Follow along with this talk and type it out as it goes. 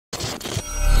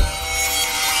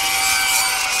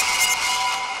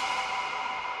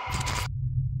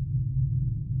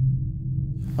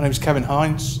My name is Kevin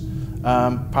Hynes,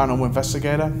 paranormal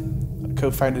investigator,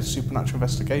 co-founder of Supernatural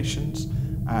Investigations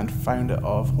and founder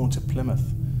of Haunted Plymouth.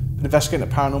 Been investigating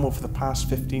the paranormal for the past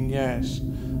 15 years.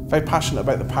 Very passionate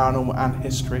about the paranormal and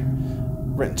history.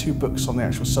 Written 2 books on the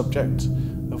actual subject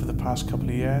over the past couple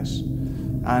of years.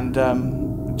 And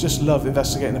just love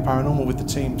investigating the paranormal with the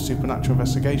team, Supernatural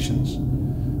Investigations.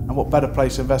 And what better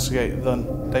place to investigate than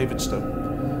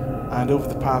Davidstow. And over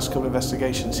the past couple of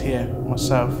investigations here,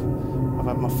 myself, I've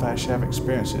had my fair share of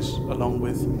experiences along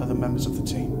with other members of the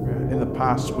team. In the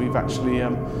past, we've actually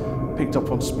picked up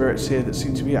on spirits here that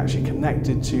seem to be actually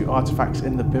connected to artifacts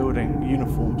in the building,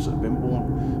 uniforms that have been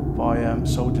worn by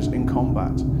soldiers in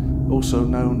combat, also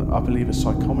known, I believe, as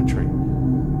psychometry.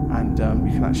 And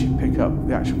you can actually pick up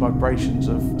the actual vibrations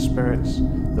of spirits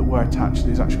that were attached to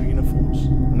these actual uniforms,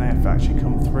 and they have actually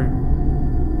come through.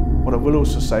 What I will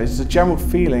also say is the general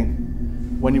feeling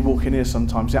when you walk in here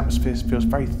sometimes, the atmosphere feels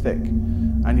very thick,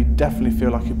 and you definitely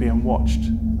feel like you're being watched,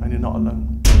 and you're not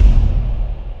alone.